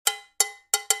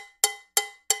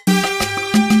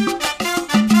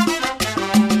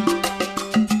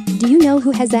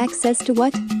who has access to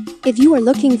what? If you are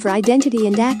looking for identity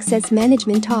and access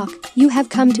management talk, you have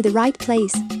come to the right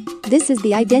place. This is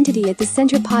the Identity at the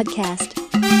Center podcast.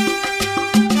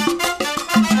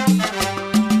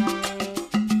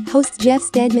 Hosts Jeff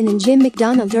Stedman and Jim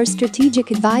McDonald are strategic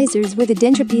advisors with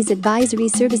Identropy's advisory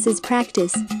services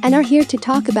practice and are here to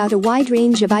talk about a wide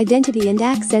range of identity and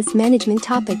access management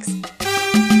topics.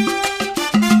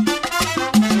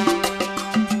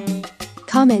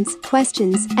 Comments,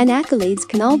 questions, and accolades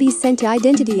can all be sent to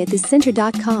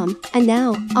identityatthecenter.com. And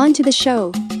now, on to the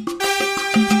show.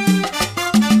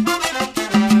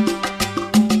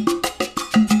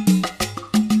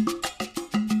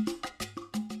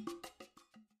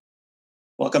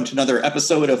 Welcome to another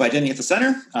episode of Identity at the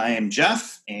Center. I am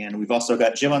Jeff, and we've also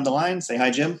got Jim on the line. Say hi,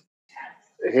 Jim.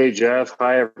 Hey, Jeff.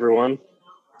 Hi, everyone.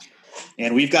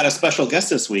 And we've got a special guest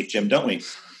this week, Jim, don't we?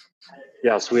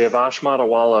 Yes, we have Ash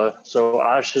Matawala. So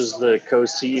Ash is the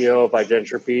co-CEO of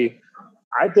Identropy.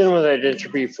 I've been with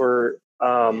Identropy for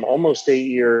almost 8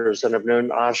 years, and I've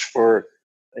known Ash for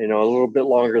a little bit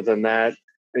longer than that.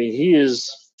 I mean, he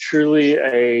is truly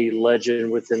a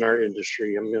legend within our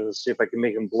industry. I'm going to see if I can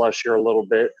make him blush here a little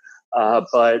bit,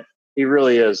 but he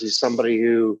really is. He's somebody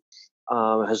who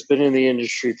has been in the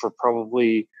industry for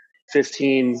probably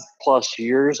 15 plus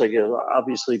years, I guess,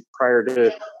 obviously prior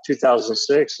to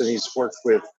 2006. And he's worked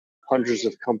with hundreds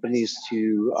of companies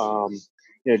to,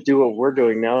 do what we're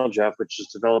doing now, Jeff, which is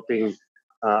developing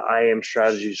IAM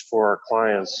strategies for our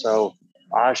clients. So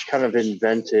Ash kind of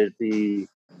invented the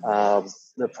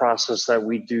process that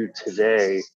we do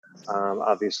today.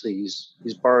 Obviously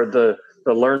he's borrowed the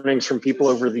learnings from people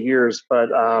over the years, but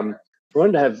we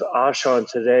wanted to have Ash on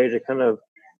today to kind of,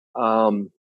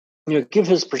 give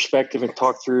his perspective and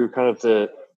talk through kind of the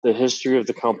history of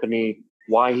the company,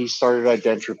 why he started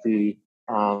Identropy,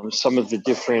 some of the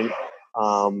different,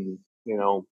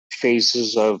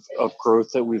 phases of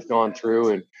growth that we've gone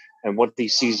through and what he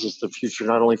sees as the future,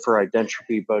 not only for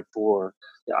Identropy, but for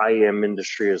the IAM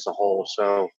industry as a whole.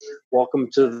 So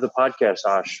welcome to the podcast,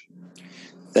 Ash.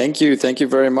 Thank you. Thank you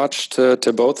very much to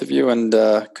both of you. And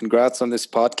congrats on this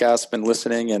podcast. Been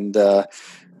listening and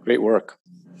great work.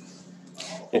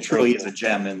 It truly is a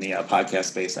gem in the podcast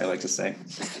space, I like to say.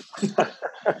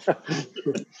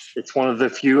 It's one of the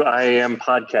few IAM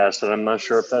podcasts, and I'm not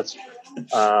sure if that's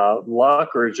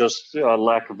luck or just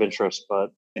lack of interest.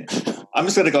 But I'm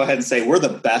just going to go ahead and say we're the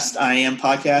best IAM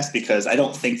podcast because I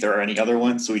don't think there are any other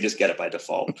ones, so we just get it by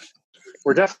default.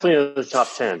 We're definitely in the top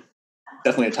 10.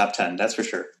 Definitely a top 10, that's for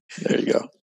sure. There you go.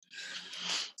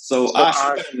 So Ash,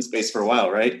 you've been in the space for a while,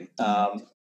 right?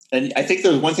 And I think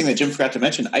there was one thing that Jim forgot to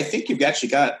mention. I think you've actually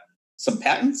got some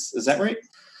patents. Is that right?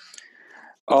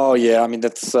 Oh, yeah. I mean,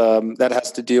 that's that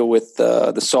has to deal with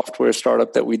the software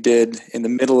startup that we did in the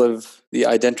middle of the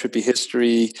Identropy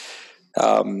history.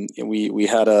 We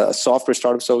had a software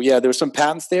startup. So, yeah, there were some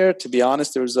patents there. To be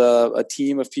honest, there was a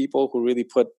team of people who really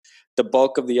put the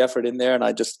bulk of the effort in there, and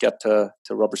I just get to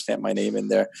rubber stamp my name in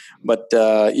there. But,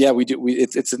 yeah, we do.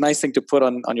 It's a nice thing to put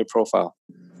on your profile.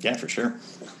 Yeah, for sure.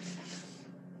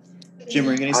 Jim,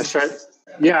 were you going to say?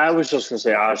 Yeah, I was just going to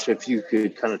say, Ash, if you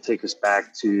could kind of take us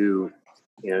back to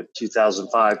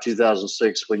 2005,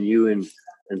 2006, when you and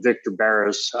Victor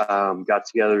Barris got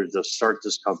together to start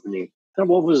this company. Kind of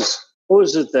what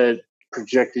was it that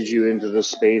projected you into this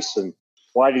space, and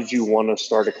why did you want to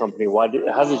start a company?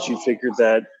 How did you figure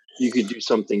that you could do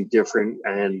something different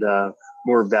and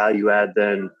more value add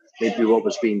than maybe what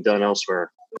was being done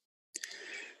elsewhere?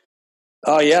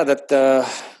 Oh, yeah,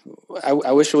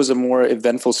 I wish it was a more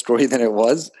eventful story than it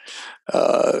was.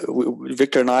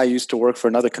 Victor and I used to work for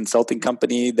another consulting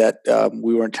company that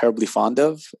we weren't terribly fond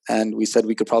of, and we said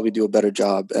we could probably do a better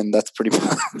job. And that's pretty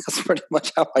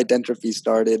much how Identropy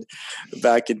started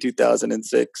back in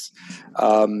 2006.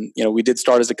 We did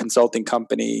start as a consulting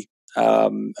company.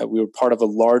 We were part of a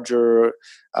larger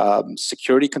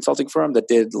security consulting firm that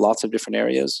did lots of different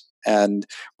areas. And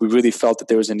we really felt that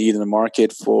there was a need in the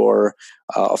market for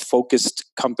a focused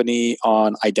company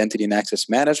on identity and access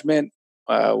management.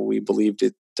 We believed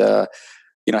it,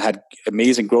 had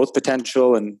amazing growth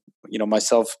potential. And,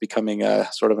 myself becoming a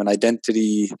sort of an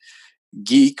identity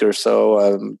geek or so,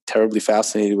 I'm terribly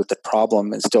fascinated with the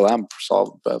problem and still am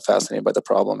fascinated by the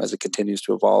problem as it continues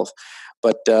to evolve.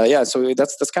 But so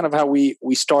that's kind of how we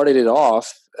started it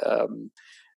off.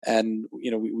 And,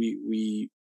 we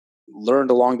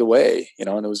learned along the way, and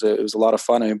it was a lot of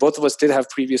fun. I mean, both of us did have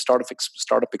previous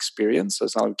startup experience, so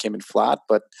it's not like we came in flat.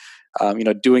 But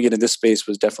doing it in this space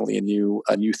was definitely a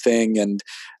new thing, and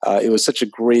it was such a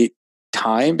great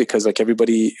time because, like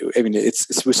everybody, I mean,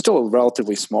 we're still a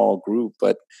relatively small group,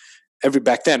 but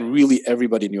back then, really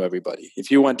everybody knew everybody.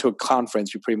 If you went to a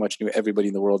conference, you pretty much knew everybody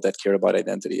in the world that cared about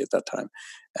identity at that time.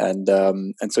 And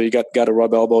so you got to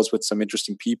rub elbows with some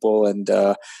interesting people, and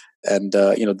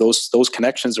those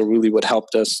connections are really what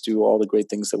helped us do all the great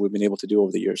things that we've been able to do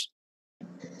over the years.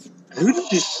 Who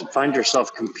did you find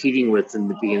yourself competing with in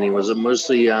the beginning? Was it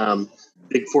mostly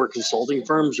Big Four consulting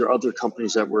firms or other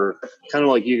companies that were kind of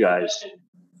like you guys?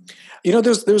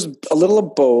 There's a little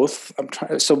of both.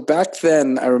 So back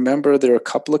then, I remember there were a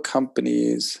couple of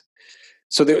companies.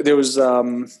 So there was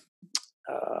a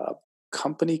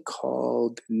company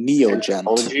called Neogent.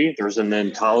 Entology. There was an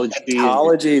Entology.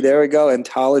 Entology. There we go.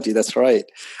 Entology. That's right.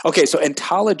 Okay, so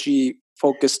Entology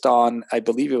focused on, I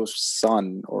believe it was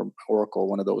Sun or Oracle,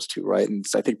 one of those two, right? And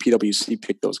I think PwC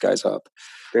picked those guys up.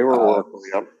 They were Oracle,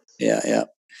 yep. Yeah.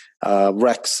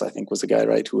 Rex, I think, was the guy,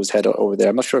 right, who was head over there.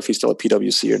 I'm not sure if he's still at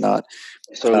PwC or not.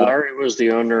 So Larry was the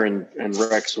owner, and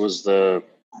Rex was the,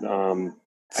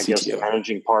 I guess,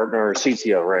 managing partner or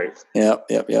CTO, right? Yep.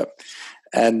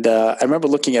 And I remember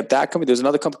looking at that company. There's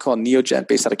another company called Neogent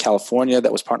based out of California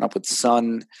that was partnered up with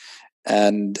Sun.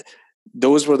 And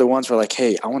those were the ones who were like,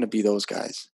 hey, I want to be those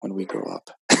guys when we grow up.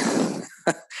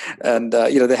 And,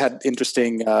 they had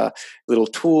interesting little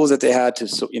tools that they had to,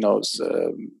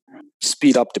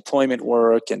 speed up deployment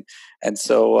work. And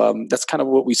so that's kind of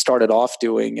what we started off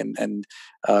doing. And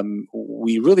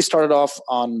we really started off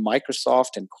on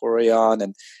Microsoft and Corian.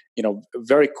 And,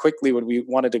 very quickly when we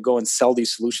wanted to go and sell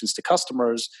these solutions to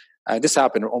customers, this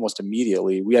happened almost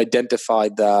immediately. We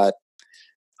identified that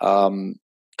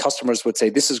customers would say,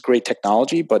 this is great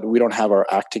technology, but we don't have our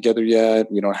act together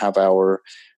yet. We don't have our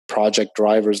project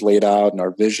drivers laid out and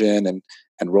our vision and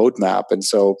roadmap. And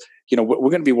so, we're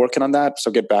going to be working on that.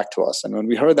 So get back to us. And when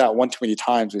we heard that one too many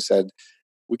times, we said,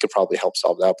 we could probably help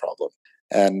solve that problem.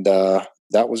 And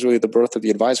that was really the birth of the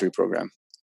advisory program.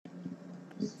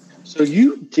 So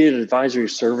you did advisory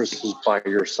services by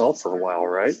yourself for a while,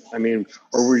 right? I mean,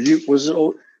 or was it,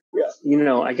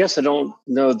 I guess I don't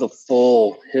know the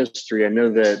full history. I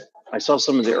know that I saw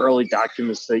some of the early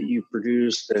documents that you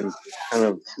produced, and kind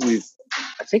of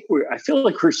I feel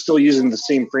like we're still using the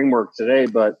same framework today,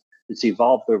 but it's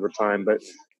evolved over time. But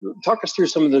talk us through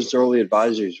some of those early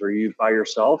advisories. Were you by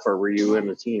yourself or were you in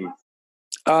a team?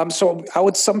 So I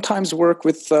would sometimes work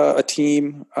with a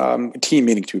team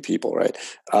meaning two people, right?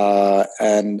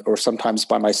 Or sometimes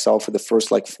by myself for the first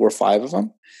 4 or 5 of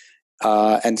them.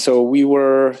 And so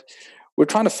we're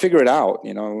trying to figure it out.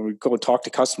 We go and talk to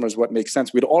customers what makes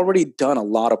sense. We'd already done a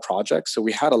lot of projects, so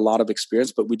we had a lot of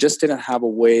experience, but we just didn't have a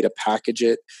way to package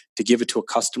it, to give it to a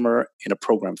customer in a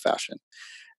program fashion.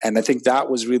 And I think that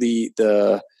was really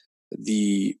the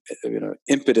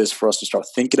impetus for us to start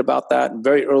thinking about that. And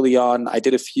very early on, I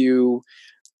did a few,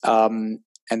 and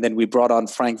then we brought on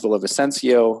Frank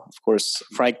Villavicencio. Of course,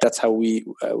 Frank, that's how me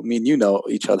and you know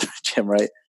each other, Jim,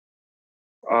 right?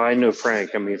 I know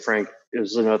Frank. I mean, Frank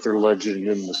is another legend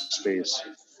in the space.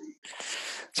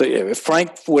 So if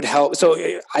Frank would help. So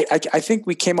I think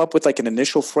we came up with an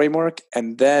initial framework,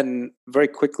 and then very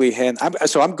quickly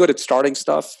I'm good at starting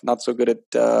stuff, not so good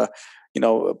at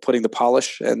putting the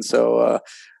polish. And so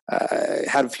I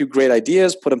had a few great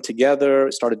ideas, put them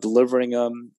together, started delivering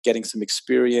them, getting some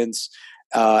experience,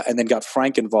 and then got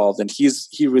Frank involved. And he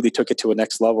really took it to a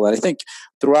next level. And I think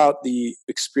throughout the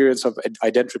experience of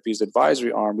Identropy's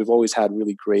advisory arm, we've always had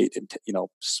really great,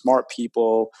 smart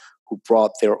people who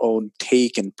brought their own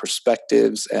take and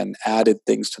perspectives and added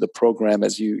things to the program,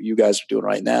 as you guys are doing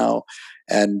right now.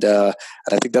 And I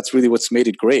think that's really what's made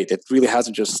it great. It really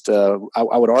hasn't just, I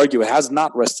would argue, it has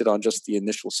not rested on just the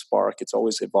initial spark. It's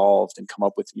always evolved and come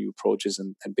up with new approaches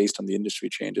and based on the industry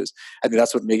changes. I think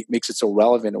that's what makes it so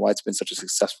relevant and why it's been such a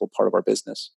successful part of our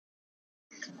business.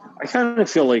 I kind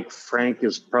of feel like Frank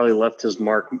has probably left his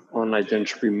mark on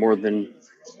Identropy more than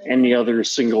any other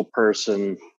single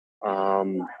person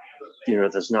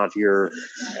that's not here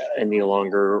any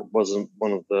longer, wasn't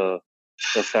one of the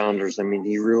founders. I mean,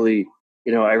 he really,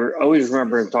 I always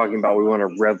remember him talking about, we want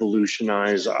to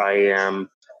revolutionize IAM,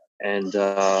 and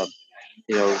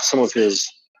some of his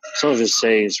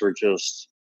sayings were just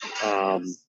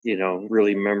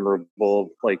really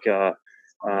memorable, like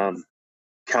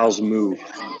cows moo.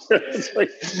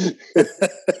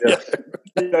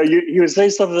 He would say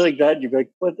something like that, and you'd be like,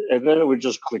 what? And then it would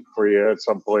just click for you at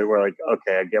some point where,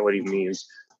 okay, I get what he means.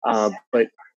 But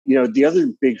the other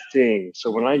big thing,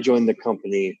 so when I joined the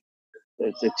company,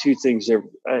 the two things that,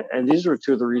 and these were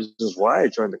two of the reasons why I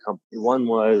joined the company. One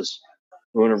was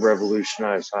we want to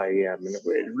revolutionize IAM, and it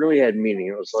really had meaning.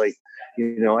 It was like,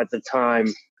 at the time,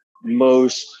 more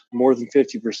than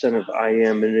 50% of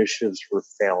IAM initiatives were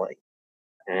failing.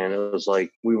 And it was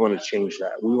like, we want to change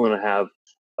that. We want to have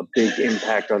a big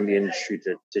impact on the industry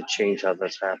to change how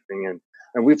that's happening.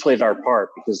 And we played our part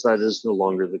because that is no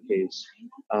longer the case.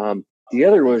 The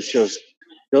other was just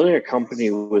building a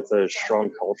company with a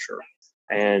strong culture.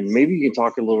 And maybe you can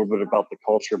talk a little bit about the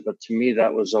culture, but to me,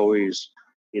 that was always,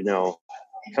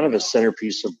 kind of a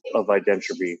centerpiece of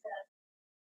Identropy.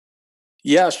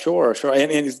 Yeah, sure.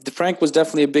 And Frank was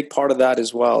definitely a big part of that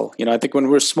as well. I think when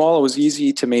we're small, it was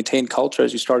easy to maintain culture.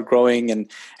 As you start growing and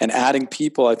adding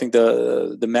people, I think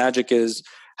the magic is,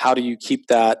 how do you keep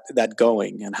that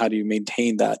going, and how do you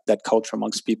maintain that culture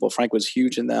amongst people? Frank was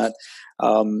huge in that.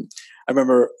 I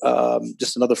remember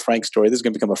just another Frank story. This is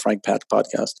going to become a Frank Patch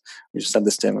podcast. We just send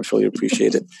this to him. I'm sure you'll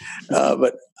appreciate it.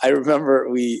 But I remember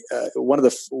one of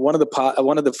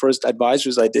the first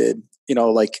advisors I did.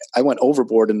 I went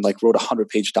overboard and wrote a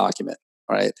 100-page document,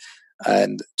 right?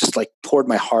 And just poured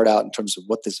my heart out in terms of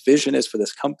what this vision is for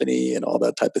this company and all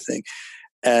that type of thing.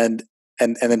 And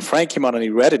then Frank came out and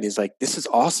he read it and he's like, "This is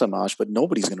awesome, Ash, but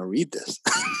nobody's going to read this."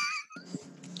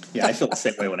 Yeah, I feel the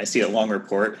same way when I see a long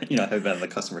report. I've been on the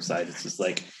customer side. It's just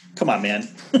like, come on, man.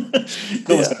 No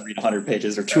one's going to read 100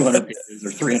 pages or 200 pages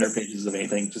or 300 pages of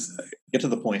anything. Just get to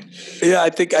the point. Yeah, I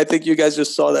think you guys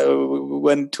just saw that. We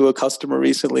went to a customer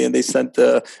recently and they sent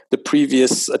the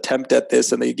previous attempt at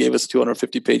this and they gave us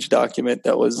 250-page document.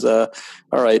 That was, all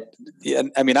right. Yeah,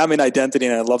 I mean, I'm in identity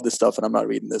and I love this stuff and I'm not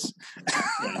reading this.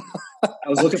 Yeah. I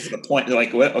was looking for the point.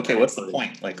 What's the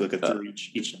point? Looking through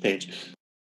each page.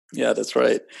 Yeah, that's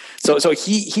right. So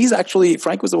he's actually,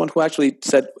 Frank was the one who actually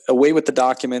said, away with the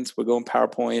documents, we're going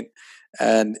PowerPoint,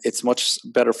 and it's much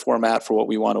better format for what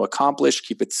we want to accomplish.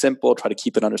 Keep it simple, try to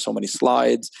keep it under so many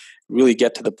slides, really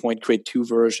get to the point, create 2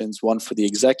 versions, one for the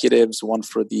executives, one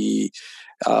for the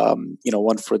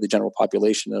general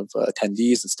population of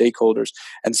attendees and stakeholders.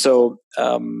 And so,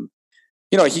 I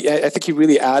think he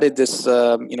really added this,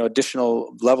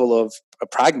 additional level of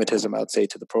pragmatism, I would say,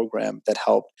 to the program that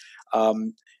helped.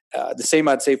 The same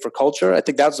I'd say for culture. I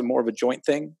think that was more of a joint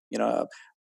thing.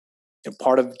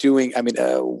 Part of doing.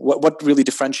 What really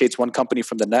differentiates one company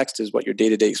from the next is what your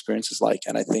day-to-day experience is like.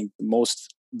 And I think the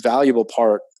most valuable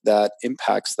part that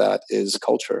impacts that is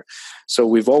culture. So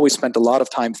we've always spent a lot of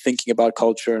time thinking about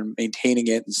culture and maintaining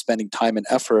it and spending time and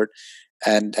effort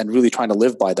and really trying to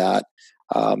live by that.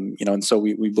 And so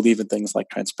we believe in things like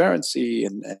transparency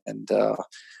and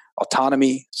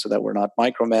autonomy, so that we're not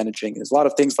micromanaging. There's a lot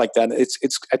of things like that.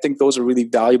 I think those are really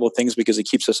valuable things because it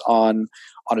keeps us on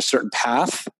a certain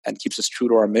path and keeps us true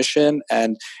to our mission,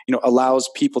 and allows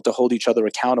people to hold each other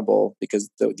accountable, because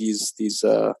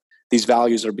these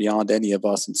values are beyond any of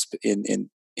us in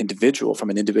individual,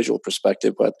 from an individual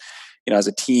perspective. But as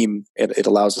a team, it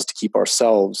allows us to keep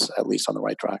ourselves at least on the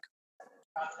right track.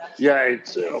 Yeah,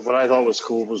 what I thought was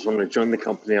cool was when I joined the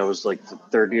company, I was like the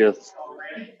 30th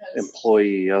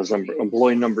employee. I was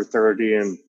employee number 30,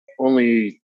 and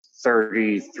only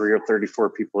 33 or 34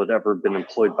 people had ever been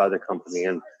employed by the company.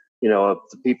 And of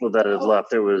the people that had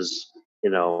left, it was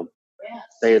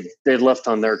they had left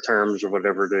on their terms or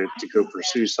whatever to go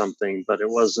pursue something, but it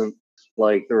wasn't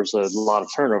like there was a lot of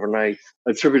turnover. And I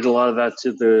attribute a lot of that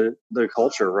to the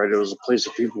culture, right? It was a place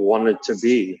that people wanted to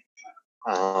be.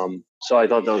 So I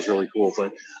thought that was really cool.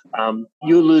 But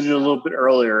you alluded a little bit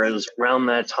earlier, it was around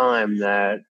that time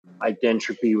that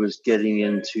Identropy was getting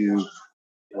into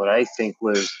what I think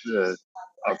was a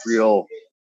real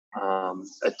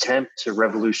attempt to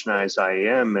revolutionize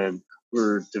IAM, and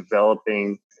we're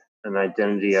developing an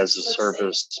identity as a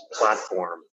service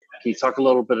platform. Can you talk a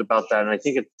little bit about that? And I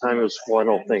think at the time it was, well, I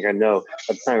don't think I know,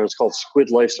 at the time it was called Squid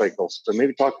Lifecycle. So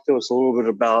maybe talk to us a little bit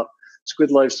about Squid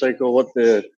Lifecycle, what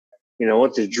the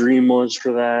dream was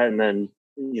for that, and then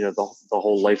the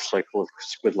whole life cycle of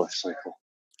Squid Lifecycle.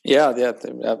 Yeah.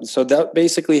 So that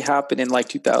basically happened in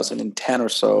 2010 or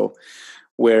so,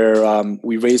 where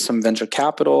we raised some venture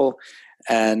capital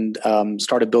and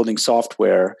started building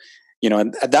software.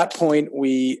 And at that point,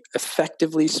 we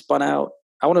effectively spun out.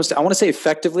 I want to say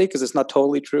effectively, because it's not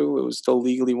totally true. It was still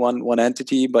legally one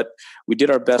entity, but we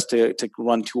did our best to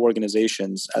run 2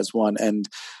 organizations as one. And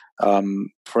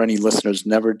for any listeners,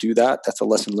 never do that. That's a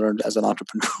lesson learned as an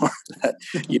entrepreneur, that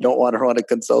you don't want to run a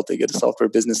consulting and a software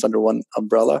business under one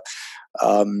umbrella.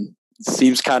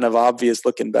 Seems kind of obvious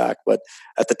looking back, but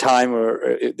at the time,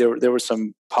 there were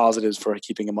some positives for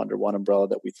keeping them under one umbrella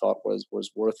that we thought was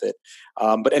worth it.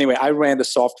 But anyway, I ran the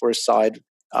software side.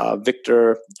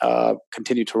 Victor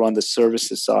continued to run the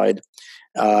services side,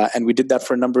 and we did that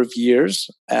for a number of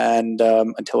years, and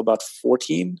until about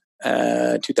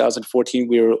 2014,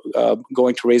 we were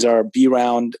going to raise our B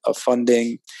round of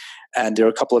funding, and there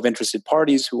were a couple of interested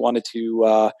parties who wanted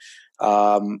to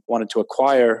wanted to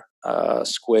acquire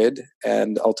Squid,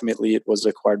 and ultimately it was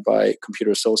acquired by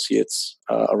Computer Associates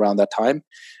around that time.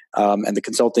 And the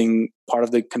consulting part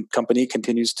of the company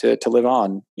continues to live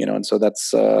on, and so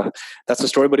that's the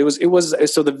story. But it was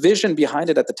so the vision behind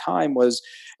it at the time was,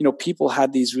 people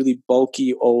had these really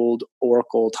bulky old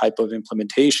Oracle type of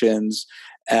implementations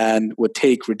and would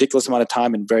take ridiculous amount of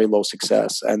time and very low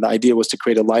success. And the idea was to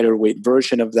create a lighter weight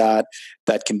version of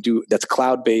that's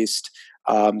cloud based.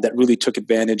 That really took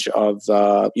advantage of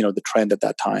the trend at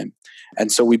that time,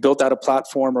 and so we built out a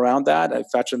platform around that. In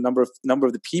fact, a number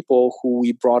of the people who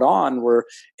we brought on were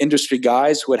industry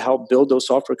guys who had helped build those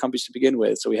software companies to begin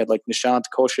with. So we had like Nishant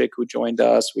Kaushik who joined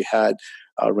us. We had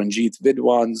Ranjit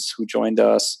Vidwans who joined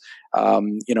us.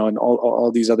 And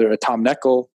all these other. Tom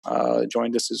Neckel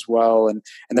joined us as well, and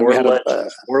then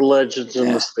we're legends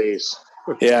in the space.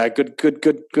 Yeah,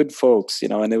 good folks,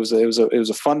 and it was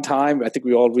a fun time. I think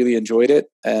we all really enjoyed it,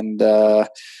 and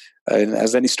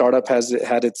as any startup has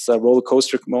had its roller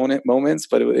coaster moments,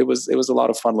 but it was a lot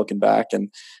of fun looking back, and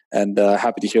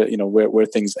happy to hear where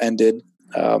things ended.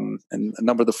 And a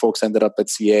number of the folks ended up at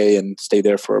CA and stayed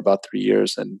there for about 3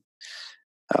 years, and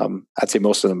I'd say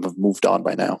most of them have moved on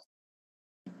by now.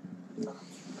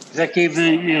 That gave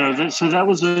so that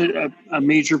was a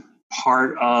major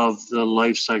part of the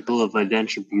life cycle of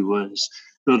Identropy was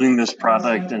building this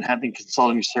product and having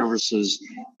consulting services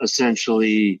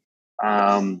essentially,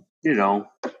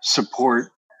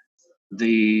 support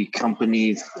the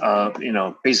company,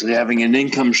 basically having an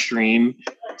income stream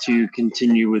to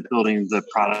continue with building the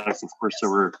product. Of course, there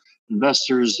were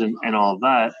investors and all of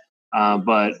that.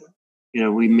 But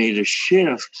we made a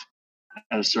shift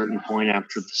at a certain point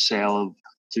after the sale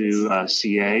to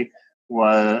CA.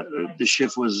 The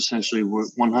shift was essentially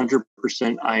 100%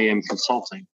 IAM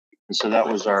consulting. And so that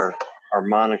was our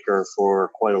moniker for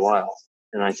quite a while.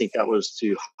 And I think that was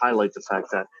to highlight the fact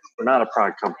that we're not a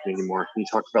product company anymore. Can you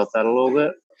talk about that a little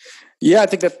bit? Yeah, I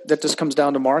think that just comes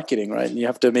down to marketing, right? And you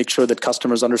have to make sure that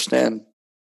customers understand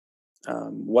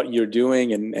what you're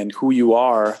doing and who you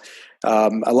are.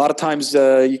 A lot of times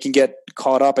you can get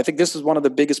caught up. I think this is one of the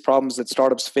biggest problems that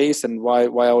startups face, and why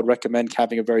I would recommend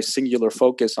having a very singular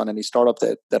focus on any startup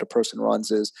that a person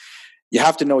runs is you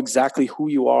have to know exactly who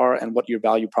you are and what your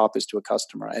value prop is to a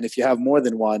customer. And if you have more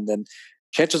than one, then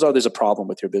chances are there's a problem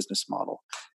with your business model.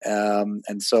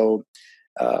 And so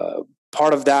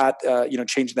part of that,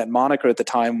 changing that moniker at the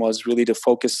time was really to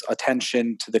focus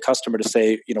attention to the customer to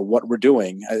say, what we're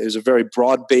doing. It was a very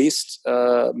broad-based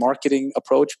marketing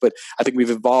approach, but I think we've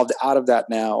evolved out of that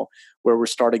now, where we're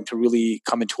starting to really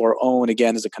come into our own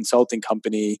again as a consulting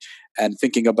company and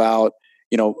thinking about,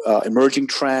 emerging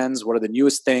trends, what are the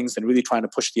newest things, and really trying to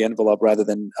push the envelope rather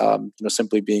than,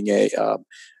 simply being a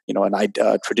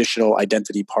traditional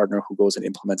identity partner who goes and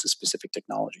implements a specific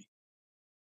technology.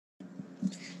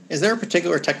 Is there a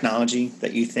particular technology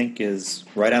that you think is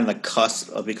right on the cusp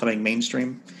of becoming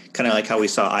mainstream? Kind of like how we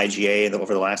saw IGA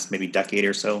over the last maybe decade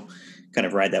or so, kind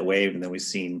of ride that wave, and then we've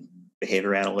seen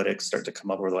behavior analytics start to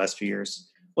come up over the last few years.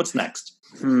 What's next?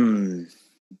 I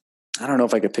don't know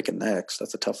if I could pick a next.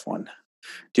 That's a tough one.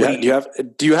 Do you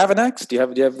have a next? Do you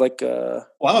have like a...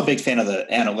 Well, I'm a big fan of the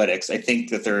analytics. I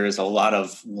think that there is a lot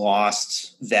of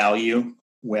lost value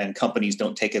when companies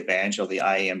don't take advantage of the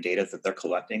IAM data that they're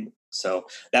collecting. So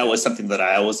that was something that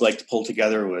I always like to pull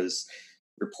together, was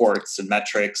reports and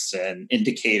metrics and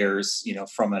indicators,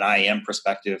 from an IAM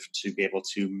perspective to be able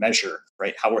to measure,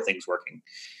 right? How are things working?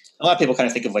 A lot of people kind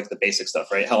of think of like the basic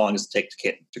stuff, right? How long does it take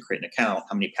to create an account?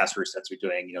 How many password sets we're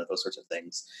doing, those sorts of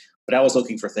things. But I was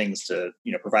looking for things to,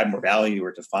 provide more value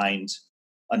or to find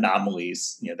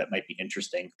anomalies, that might be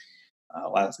interesting. A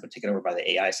lot of it's been taken over by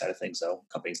the AI side of things, though,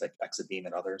 companies like Exabeam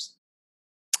and others.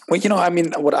 Well,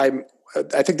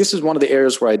 I think this is one of the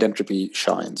areas where Identropy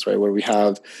shines, right? Where we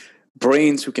have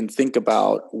brains who can think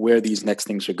about where these next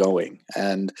things are going.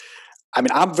 And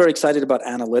I'm very excited about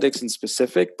analytics in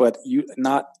specific, but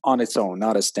not on its own,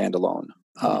 not as standalone.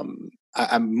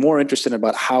 I'm more interested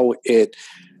about how it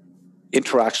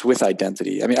interacts with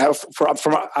identity.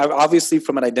 Obviously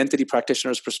from an identity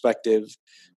practitioner's perspective,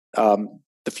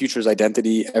 the future is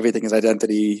identity. Everything is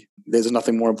identity. There's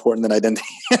nothing more important than identity.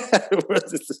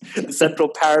 It's the central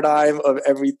paradigm of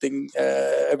everything,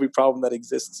 every problem that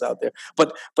exists out there.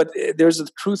 But there's a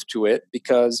truth to it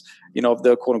because, of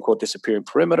the quote unquote disappearing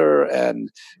perimeter and,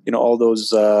 all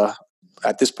those,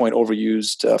 at this point,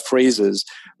 overused phrases.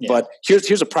 Yeah. But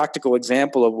here's a practical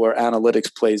example of where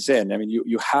analytics plays in.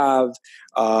 You have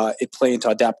it play into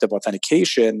adaptive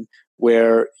authentication,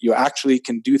 where you actually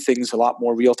can do things a lot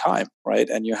more real time, right?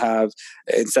 And you have,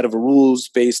 instead of a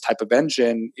rules-based type of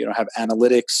engine, have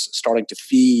analytics starting to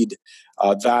feed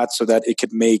that so that it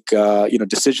could make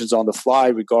decisions on the fly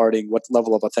regarding what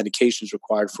level of authentication is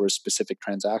required for a specific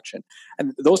transaction.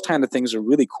 And those kind of things are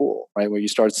really cool, right? Where you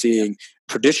start seeing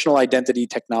traditional identity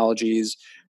technologies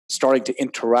starting to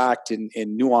interact in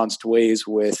nuanced ways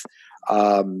with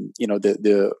other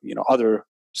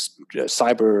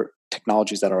cyber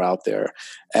technologies that are out there.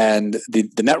 And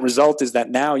the net result is that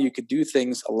now you could do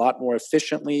things a lot more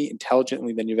efficiently,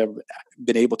 intelligently than you've ever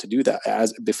been able to do that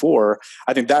as before.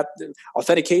 I think that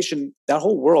authentication, that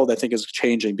whole world, I think, is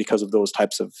changing because of those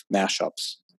types of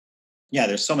mashups. Yeah,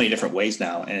 there's so many different ways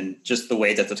now, and just the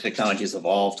way that the technology has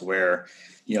evolved, where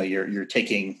you're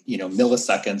taking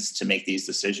milliseconds to make these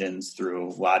decisions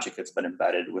through logic that's been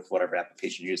embedded with whatever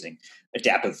application you're using,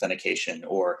 adaptive authentication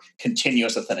or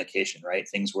continuous authentication, right?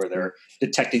 Things where they're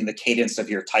detecting the cadence of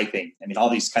your typing. I mean, all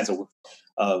these kinds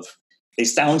of they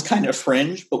sound kind of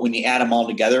fringe, but when you add them all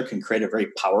together, can create a very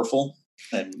powerful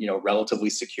and relatively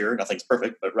secure. Nothing's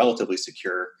perfect, but relatively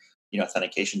secure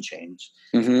authentication change.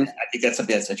 Mm-hmm. I think that's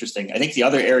something that's interesting. I think the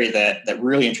other area that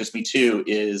really interests me too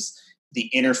is the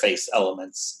interface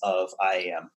elements of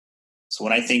IAM. So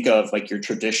when I think of like your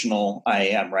traditional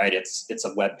IAM, right, it's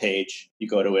a web page. You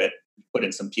go to it, put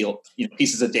in some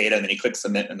pieces of data, and then you click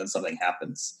submit, and then something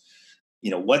happens.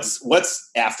 What's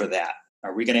after that?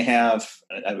 Are we going to have?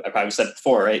 I probably said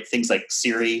before, right? Things like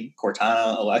Siri,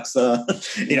 Cortana, Alexa.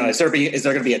 Is there going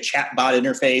to be a chatbot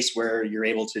interface where you're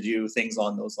able to do things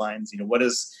along those lines? What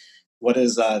does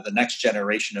the next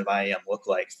generation of IAM look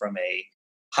like from a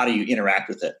how do you interact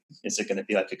with it? Is it going to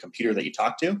be like a computer that you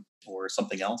talk to or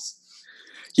something else?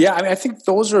 Yeah, I mean, I think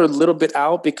those are a little bit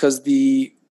out because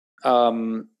it's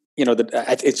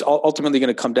ultimately going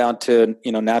to come down to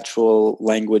natural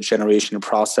language generation and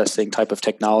processing type of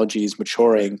technologies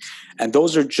maturing, and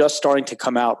those are just starting to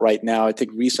come out right now. I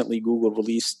think recently Google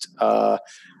released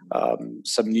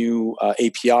some new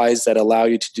APIs that allow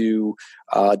you to do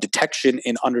detection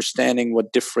in understanding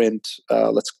what different,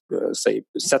 let's say,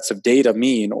 sets of data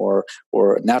mean, or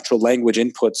natural language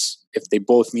inputs if they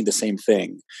both mean the same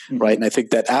thing, mm-hmm. right? And I think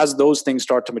that as those things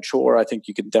start to mature, I think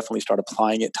you can definitely start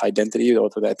applying it to identity.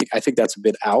 I think that's a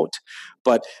bit out.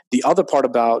 But the other part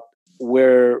about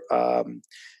where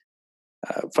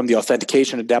from the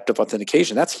authentication, adaptive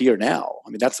authentication, that's here now.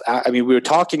 We were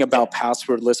talking about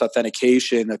passwordless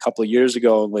authentication a couple of years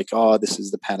ago, like, oh, this is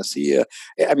the panacea.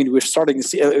 I mean, we're starting to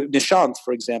see Nishant,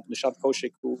 for example, Nishant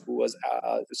Kaushik, who was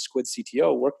Squid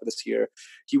CTO, worked with us here.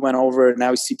 He went over, now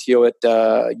he's CTO at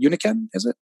Uniken, is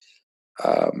it?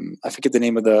 I forget the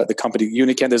name of the company.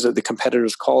 Uniken, there's the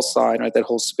competitor's call sign, right? That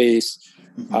whole space.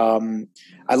 Mm-hmm.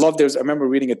 I remember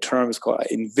reading a term, it's called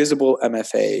invisible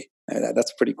MFA.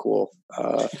 That's pretty cool.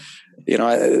 Those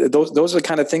are the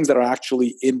kind of things that are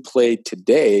actually in play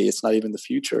today. It's not even the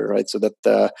future, right? So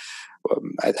that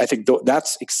I think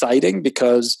that's exciting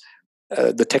because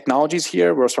the technology's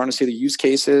here. We're starting to see the use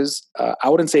cases. I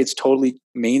wouldn't say it's totally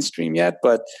mainstream yet,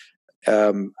 but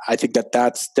I think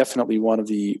that's definitely one of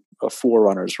the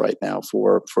forerunners right now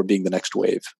for being the next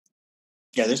wave.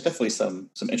 Yeah, there's definitely some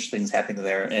interesting things happening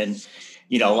there. And,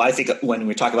 I think when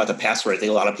we talk about the password, I think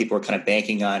a lot of people are kind of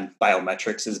banking on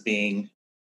biometrics as being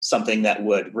something that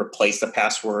would replace the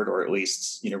password or at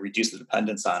least, reduce the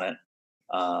dependence on it.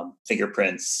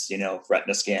 Fingerprints,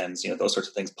 retina scans, those sorts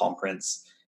of things, palm prints.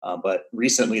 But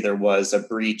recently there was a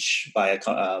breach by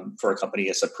for a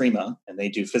company, Suprema, and they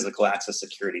do physical access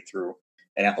security through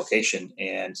an application,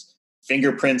 and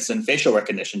fingerprints and facial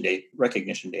recognition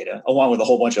data, along with a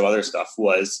whole bunch of other stuff,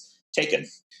 was taken.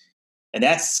 And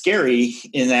that's scary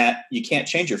in that you can't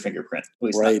change your fingerprint, at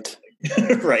least right.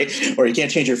 Right? Or you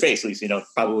can't change your face, at least,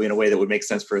 probably in a way that would make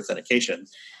sense for authentication.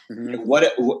 Mm-hmm.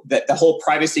 The whole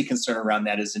privacy concern around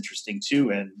that is interesting too.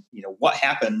 And, what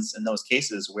happens in those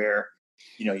cases where,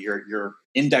 your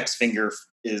index finger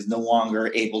is no longer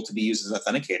able to be used as an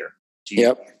authenticator? Do you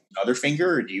use another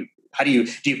finger, or do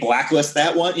you blacklist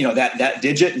that one, that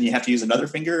digit, and you have to use another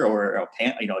finger or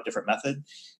a different method?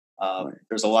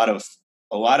 There's a lot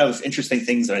of interesting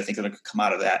things that I think are going to come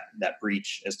out of that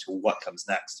breach as to what comes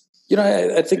next.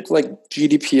 I think like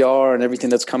GDPR and everything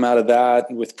that's come out of that,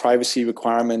 with privacy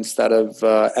requirements that have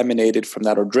emanated from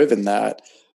that or driven that,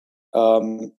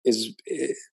 is,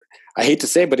 I hate to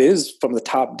say, but it is from the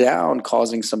top down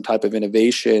causing some type of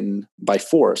innovation by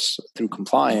force through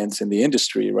compliance in the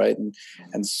industry, right? And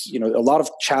a lot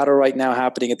of chatter right now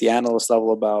happening at the analyst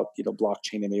level about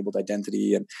blockchain enabled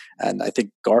identity, and I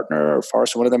think Gartner or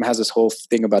Forrester, one of them, has this whole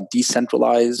thing about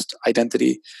decentralized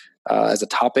identity as a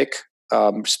topic.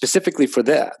 Specifically for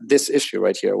this issue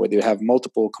right here, where you have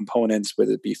multiple components,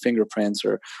 whether it be fingerprints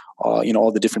or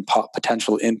all the different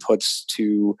potential inputs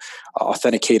to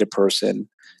authenticate a person.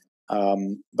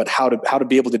 but how to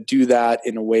be able to do that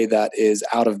in a way that is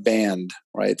out of band,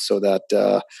 right? So that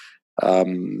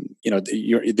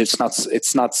it's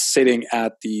not sitting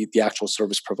at the actual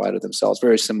service provider themselves.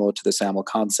 Very similar to the SAML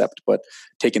concept, but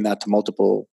taking that to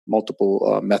multiple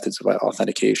methods of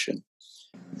authentication.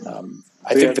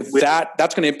 I think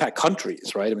that's going to impact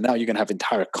countries, right? I mean, now you're going to have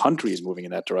entire countries moving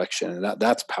in that direction, and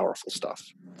that's powerful stuff.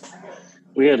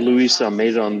 We had Luis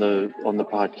Almeida on the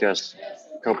podcast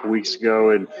a couple weeks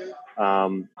ago, and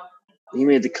he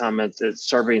made the comment that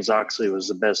Sarbanes-Oxley was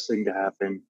the best thing to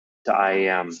happen to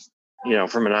IAM.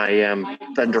 From an IAM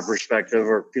vendor perspective,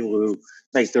 or people who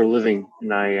make their living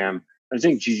in IAM. I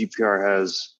think GDPR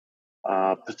has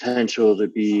potential to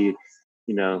be,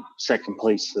 second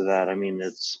place to that. I mean,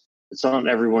 it's on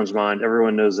everyone's mind.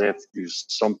 Everyone knows they have to do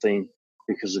something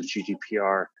because of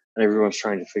GDPR, and everyone's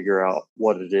trying to figure out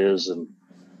what it is. And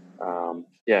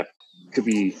could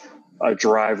be a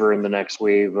driver in the next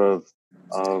wave of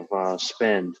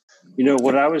spend.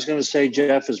 What I was going to say,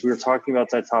 Jeff, is we were talking about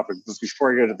that topic, but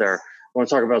before I go to there, I want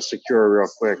to talk about Secure real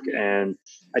quick. And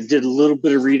I did a little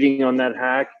bit of reading on that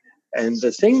hack, and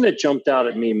the thing that jumped out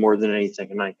at me more than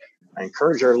anything, and I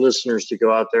encourage our listeners to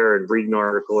go out there and read an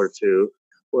article or two,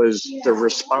 was the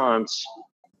response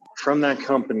from that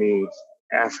company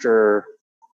after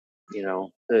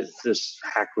that this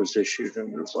hack was issued.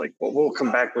 And it was like, well, we'll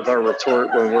come back with our retort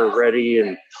when we're ready.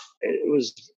 And it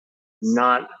was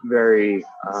not very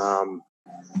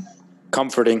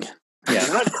comforting. Yeah,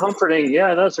 not comforting.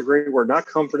 Yeah, that's a great word. Not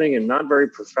comforting and not very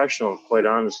professional, quite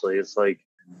honestly. It's like,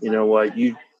 you know what,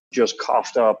 you just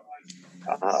coughed up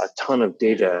a ton of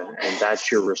data, and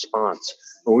that's your response.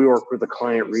 And we worked with a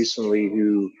client recently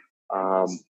who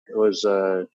was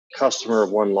a customer of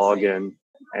OneLogin,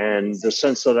 and the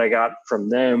sense that I got from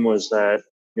them was that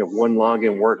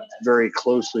OneLogin worked very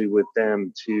closely with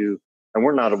them to, and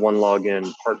we're not a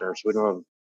OneLogin partner, so we don't have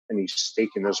any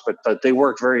stake in this, but they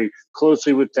worked very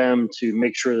closely with them to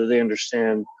make sure that they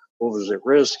understand what was at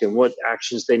risk and what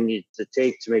actions they needed to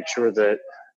take to make sure that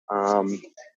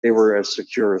they were as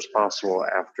secure as possible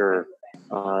after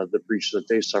the breach that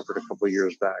they suffered a couple of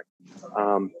years back.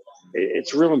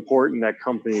 It's real important that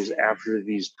companies, after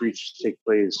these breaches take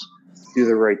place, do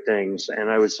the right things. And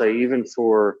I would say, even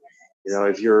for,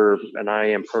 if you're an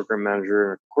IAM program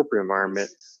manager in a corporate environment,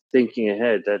 thinking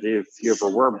ahead that if you ever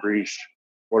were breached,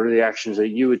 what are the actions that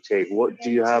you would take? What do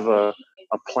you have a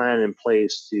plan in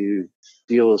place to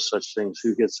deal with such things?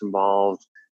 Who gets involved?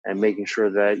 And making sure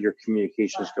that your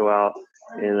communications go out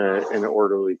in an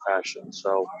orderly fashion.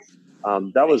 So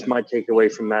that was my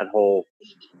takeaway from that whole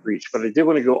breach. But I did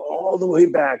want to go all the way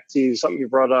back to something you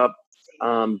brought up,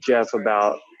 Jeff,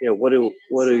 about what do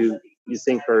you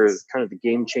think are kind of the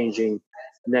game-changing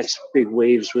next big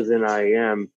waves within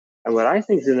IAM? And what I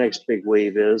think the next big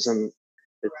wave is, and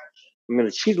I'm going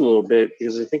to cheat a little bit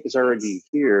because I think it's already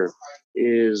here,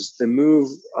 is the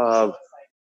move of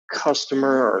customer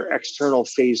or external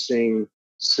facing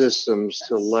systems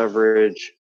to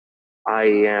leverage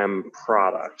IAM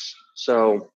products.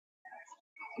 So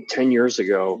 10 years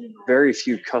ago, very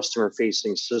few customer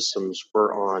facing systems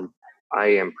were on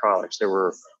IAM products. They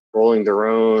were rolling their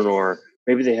own, or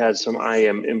maybe they had some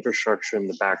IAM infrastructure in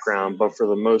the background, but for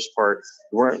the most part,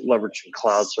 they weren't leveraging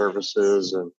cloud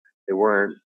services, and they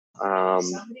weren't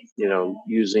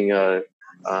using a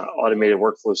automated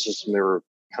workflow system. They were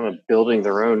kind of building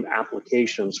their own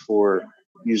applications for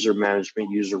user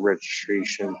management, user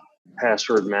registration,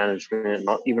 password management, and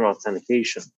even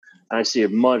authentication. And I see a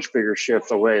much bigger shift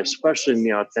away, especially in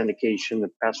the authentication and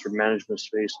password management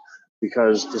space,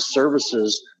 because the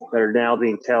services that are now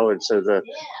being tailored, so the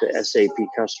SAP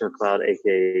Customer Cloud,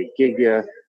 aka Giga,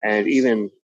 and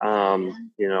even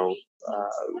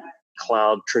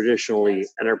cloud traditionally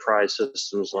enterprise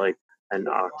systems like an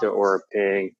Okta or a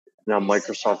Ping. Now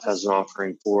Microsoft has an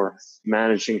offering for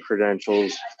managing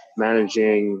credentials,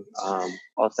 managing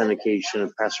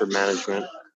authentication, password management,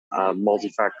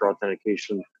 multi-factor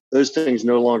authentication. Those things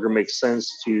no longer make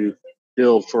sense to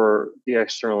build for the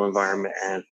external environment,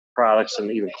 and products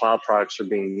and even cloud products are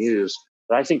being used.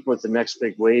 But I think what the next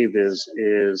big wave is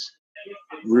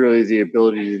really the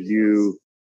ability to do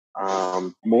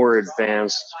more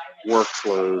advanced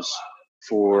workflows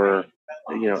for,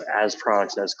 as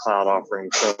products, as cloud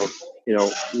offerings. So,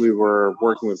 we were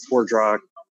working with ForgeRock.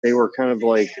 They were kind of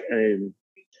like an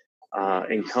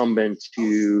incumbent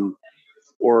to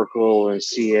Oracle and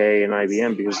CA and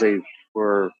IBM, because they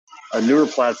were a newer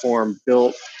platform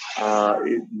built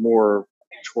more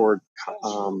toward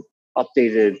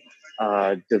updated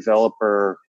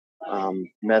developer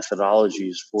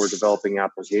methodologies for developing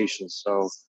applications. So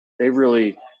they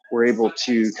really we're able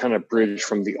to kind of bridge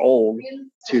from the old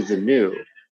to the new.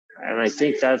 And I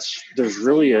think there's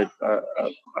really a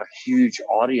huge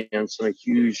audience and a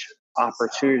huge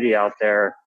opportunity out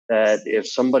there that if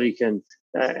somebody can,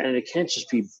 and it can't just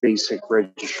be basic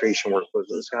registration workflows,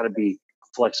 it's got to be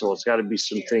flexible. It's got to be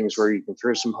some things where you can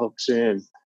throw some hooks in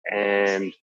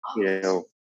and,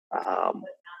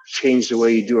 change the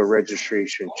way you do a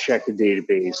registration, check a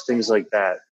database, things like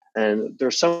that. And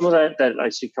there's some of that I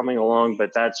see coming along,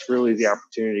 but that's really the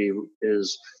opportunity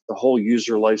is the whole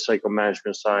user lifecycle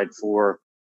management side for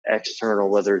external,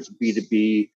 whether it's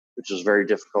B2B, which is very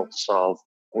difficult to solve,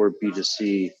 or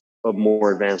B2C, but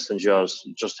more advanced than just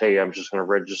hey, I'm just going to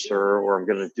register, or I'm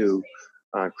going to do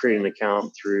create an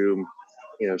account through,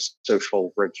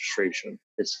 social registration.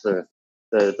 It's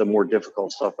the more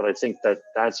difficult stuff, but I think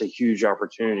that's a huge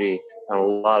opportunity and a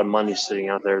lot of money sitting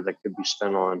out there that could be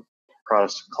spent on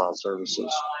products and cloud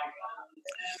services.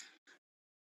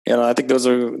 I think those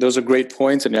are great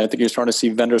points, and I think you're starting to see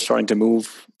vendors starting to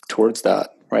move towards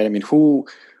that, right? I mean, who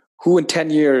in 10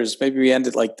 years, maybe we end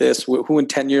it like this, who in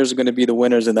 10 years are going to be the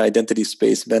winners in the identity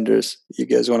space? Vendors, you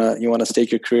guys want to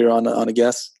stake your career on a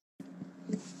guess?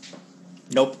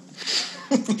 Nope.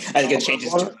 I think it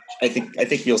changes too much. I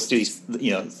think you'll see,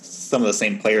 some of the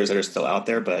same players that are still out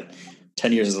there, but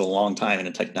 10 years is a long time in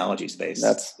a technology space.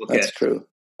 That's true.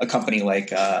 A company like,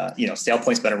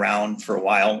 SailPoint's been around for a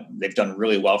while. They've done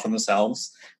really well for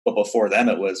themselves. But before them,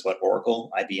 it was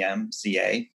Oracle, IBM,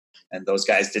 CA. And those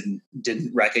guys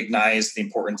didn't recognize the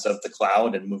importance of the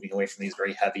cloud and moving away from these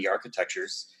very heavy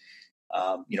architectures.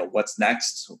 What's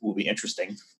next will be interesting.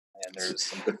 And there's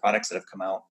some good products that have come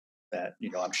out that,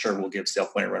 I'm sure will give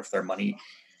SailPoint a run for their money.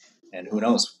 And who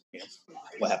knows,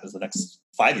 what happens the next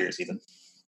 5 years even.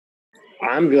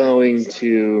 I'm going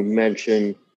to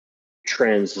mention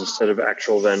trends instead of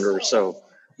actual vendors. So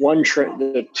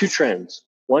two trends.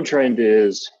 One trend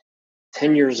is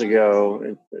 10 years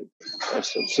ago.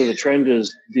 So the trend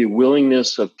is the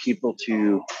willingness of people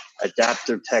to adapt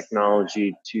their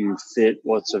technology to fit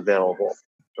what's available.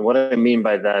 And what I mean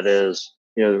by that is,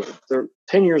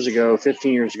 10 years ago,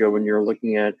 15 years ago, when you're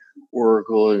looking at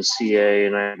Oracle and CA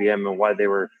and IBM and why they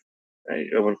were,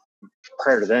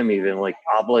 prior to them even, like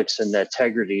Obelix and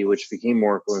Netegrity, which became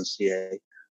Oracle and CA,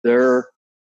 their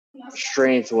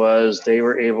strength was they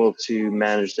were able to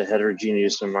manage the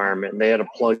heterogeneous environment. And they had a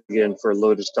plug-in for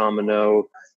Lotus Domino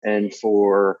and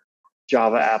for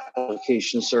Java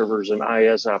application servers and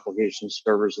IS application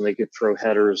servers, and they could throw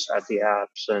headers at the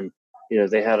apps. And,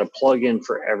 they had a plug-in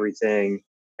for everything.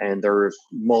 And there were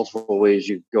multiple ways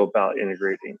you could go about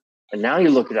integrating. And now you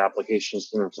look at applications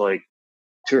and there's like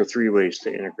 2 or 3 ways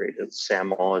to integrate. It's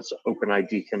SAML, it's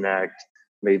OpenID Connect,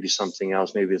 maybe something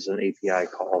else. Maybe it's an API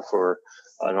call for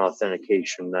an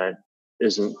authentication that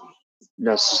isn't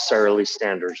necessarily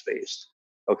standards based.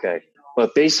 Okay.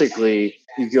 But basically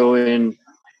you go in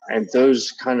and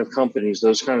those kind of companies,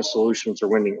 those kind of solutions are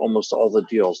winning almost all the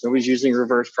deals. Nobody's using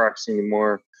reverse proxy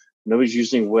anymore. Nobody's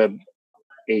using web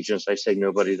agents. I say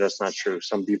nobody, that's not true.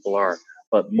 Some people are,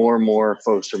 but more and more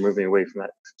folks are moving away from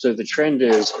that. So the trend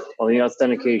is on the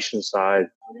authentication side,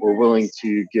 we're willing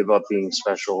to give up being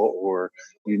special, or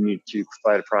you need to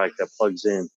provide a product that plugs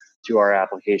in to our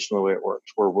application the way it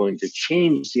works. We're willing to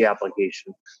change the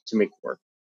application to make it work.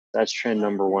 That's trend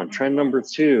number one. Trend number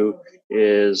two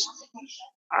is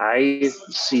I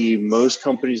see most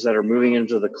companies that are moving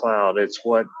into the cloud. It's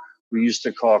what we used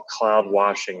to call cloud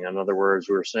washing. In other words,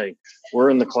 we were saying, we're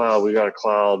in the cloud, we got a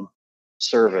cloud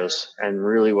service, and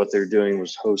really what they're doing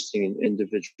was hosting an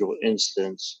individual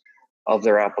instance of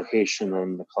their application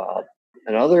in the cloud.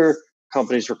 And other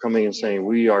companies were coming and saying,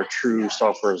 we are true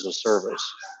software as a service.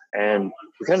 And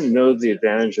we kind of know the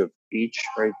advantage of each,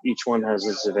 right? Each one has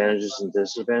its advantages and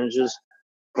disadvantages.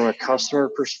 From a customer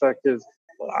perspective,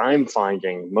 what I'm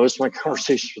finding, most of my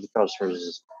conversations with the customers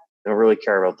is they don't really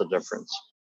care about the difference,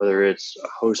 whether it's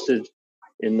hosted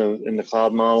in the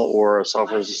cloud model or a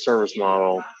software as a service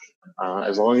model.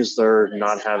 As long as they're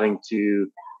not having to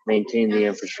maintain the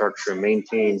infrastructure,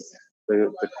 maintain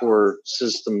the core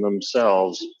system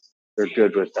themselves, they're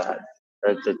good with that.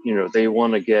 They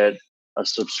want to get a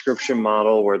subscription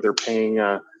model where they're paying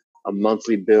a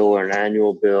monthly bill or an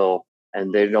annual bill,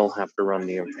 and they don't have to run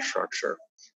the infrastructure.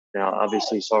 Now,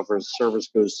 obviously, software as a service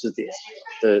goes to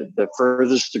the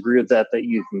furthest degree of that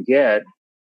you can get.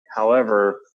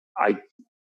 However, I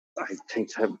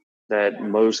think that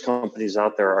most companies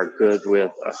out there are good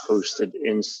with a hosted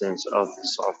instance of the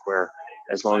software,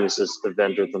 as long as it's the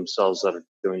vendor themselves that are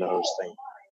doing the hosting.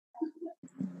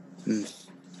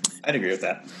 I'd agree with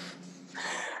that.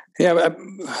 Yeah,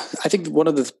 I think one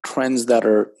of the trends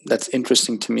that's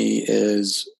interesting to me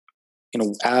is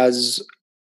as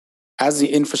the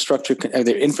infrastructure as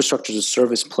a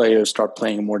service players start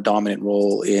playing a more dominant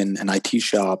role in an IT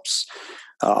shop's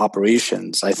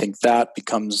operations, I think that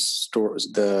becomes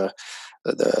the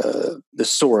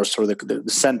source or the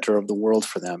center of the world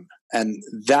for them. And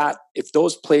that if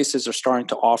those places are starting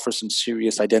to offer some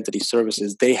serious identity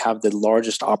services, they have the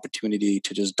largest opportunity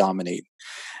to just dominate.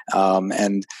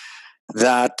 And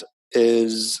that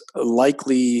is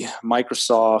likely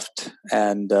Microsoft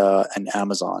and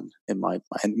Amazon in my mind.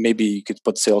 And maybe you could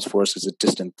put Salesforce as a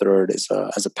distant third as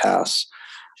a pass.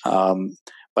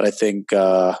 But I think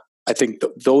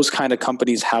those kind of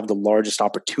companies have the largest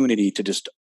opportunity to just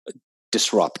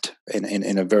disrupt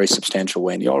in a very substantial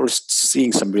way. And you're already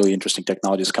seeing some really interesting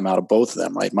technologies come out of both of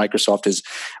them, right? Microsoft has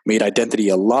made identity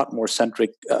a lot more central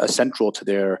to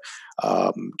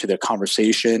their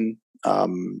conversation,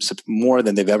 more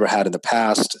than they've ever had in the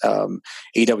past.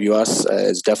 AWS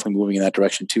is definitely moving in that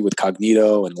direction too, with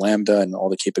Cognito and Lambda and all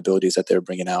the capabilities that they're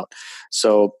bringing out.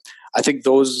 So I think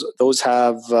those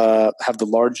have the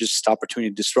largest opportunity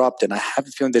to disrupt, and I have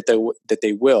a feeling that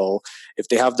they will, if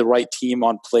they have the right team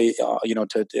in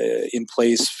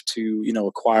place to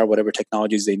acquire whatever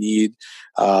technologies they need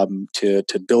to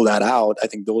build that out. I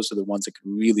think those are the ones that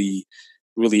can really,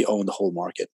 really own the whole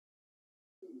market.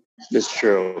 It's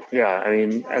true. Yeah. I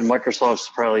mean, and Microsoft's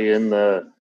probably in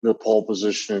the pole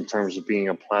position in terms of being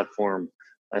a platform.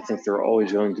 I think there are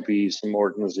always going to be some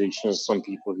organizations, some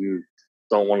people who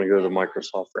don't want to go the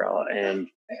Microsoft route. And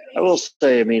I will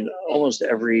say, I mean, almost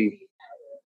every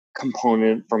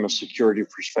component from a security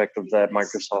perspective that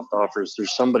Microsoft offers,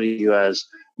 there's somebody who has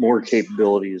more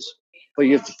capabilities, but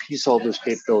you have to piece all those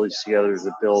capabilities together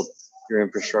to build your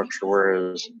infrastructure,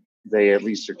 whereas they at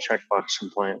least are checkbox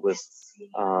compliant with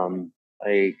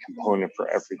a component for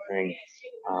everything.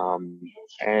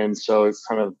 And so it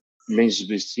kind of remains to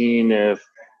be seen if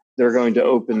they're going to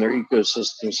open their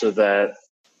ecosystem so that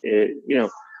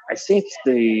I think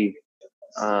the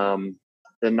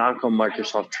knock on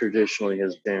Microsoft traditionally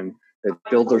has been they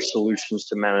build their solutions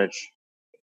to manage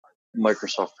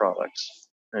Microsoft products.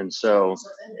 And so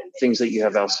things that you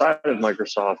have outside of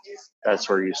Microsoft, that's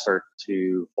where you start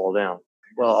to fall down.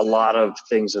 Well, a lot of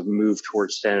things have moved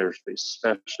towards standard space,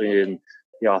 especially in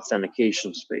the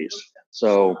authentication space.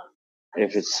 So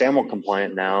if it's SAML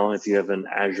compliant now, if you have an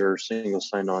Azure single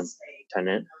sign-on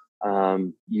tenant,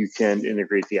 you can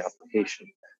integrate the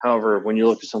application. However, when you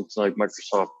look at something like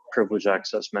Microsoft Privileged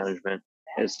Access Management,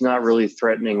 it's not really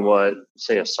threatening what,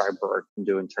 say, a CyberArk can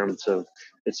do in terms of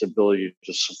its ability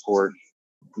to support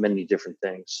many different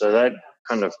things. So that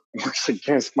kind of works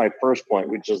against my first point,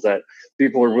 which is that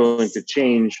people are willing to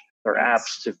change their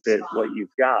apps to fit what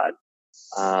you've got.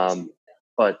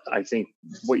 But I think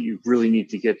what you really need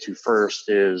to get to first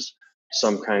is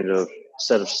some kind of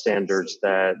set of standards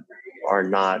that are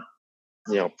not,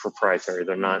 proprietary.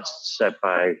 They're not set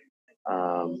by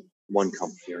one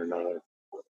company or another.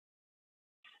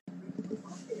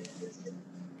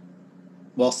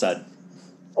 Well said.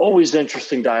 Always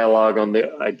interesting dialogue on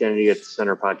the Identity at the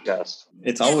Center podcast.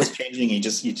 It's always changing. You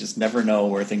just never know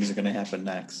where things are going to happen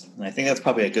next. And I think that's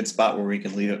probably a good spot where we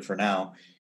can leave it for now.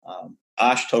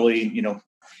 Ash, totally,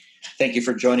 thank you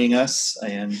for joining us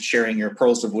and sharing your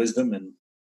pearls of wisdom, and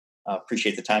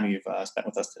appreciate the time you've spent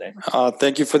with us today.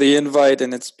 Thank you for the invite,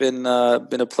 and it's been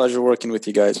a pleasure working with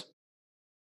you guys.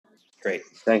 Great.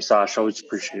 Thanks, Ash. Always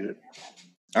appreciate it.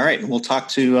 All right. We'll talk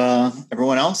to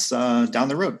everyone else down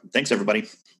the road. Thanks, everybody.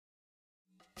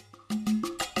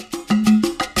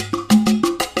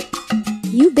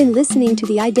 You've been listening to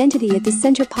the Identity at the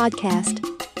Center podcast.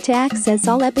 To access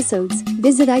all episodes,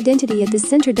 visit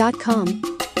identityatthecenter.com.